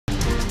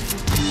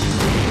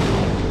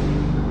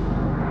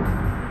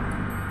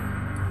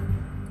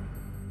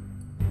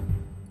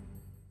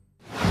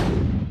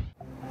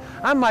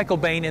I'm Michael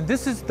Bane, and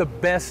this is The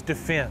Best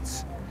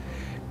Defense.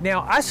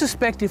 Now, I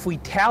suspect if we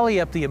tally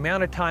up the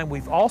amount of time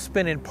we've all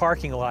spent in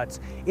parking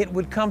lots, it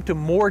would come to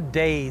more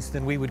days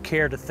than we would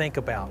care to think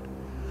about.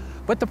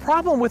 But the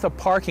problem with a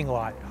parking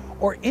lot,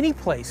 or any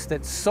place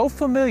that's so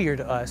familiar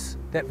to us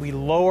that we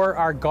lower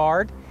our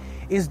guard,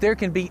 is there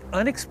can be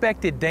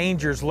unexpected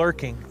dangers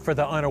lurking for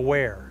the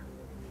unaware.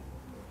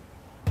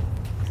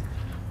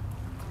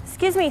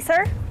 Excuse me,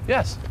 sir?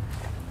 Yes.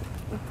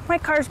 My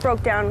car's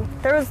broke down.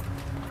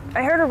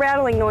 I heard a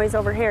rattling noise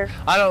over here.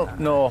 I don't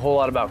know a whole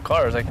lot about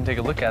cars. I can take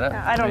a look at it.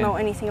 I don't know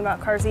anything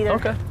about cars either.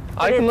 Okay.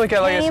 I can look at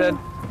it, like I said.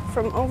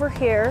 From over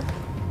here.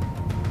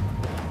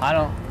 Like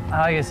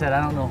I said,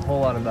 I don't know a whole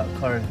lot about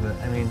cars, but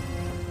I mean,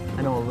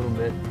 I know a little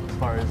bit as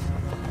far as...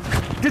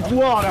 Get your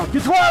wallet out!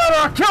 Get your wallet out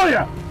or I'll kill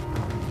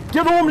you!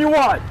 Give the woman your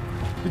wallet!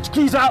 Get your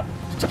keys out!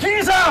 Get your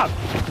keys out!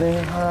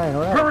 Man,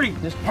 all right. Hurry!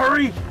 Just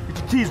hurry! Get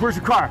your keys. Where's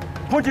your car?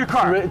 Point to your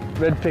car.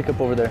 Red pickup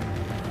over there.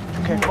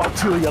 Okay. I'll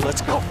kill you.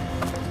 Let's go.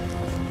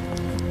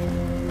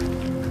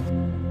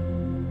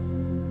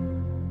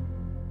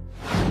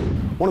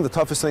 One of the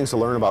toughest things to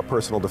learn about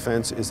personal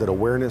defense is that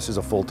awareness is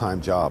a full-time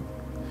job.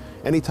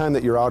 Anytime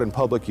that you're out in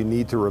public, you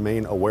need to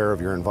remain aware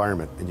of your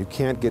environment, and you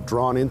can't get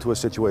drawn into a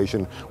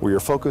situation where you're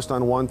focused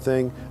on one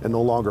thing and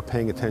no longer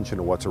paying attention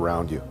to what's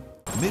around you.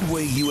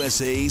 Midway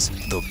USA's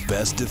The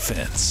Best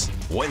Defense.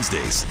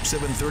 Wednesdays,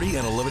 7:30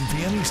 and 11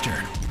 p.m.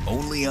 Eastern.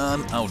 Only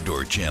on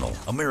Outdoor Channel,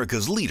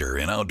 America's leader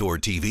in outdoor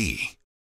TV.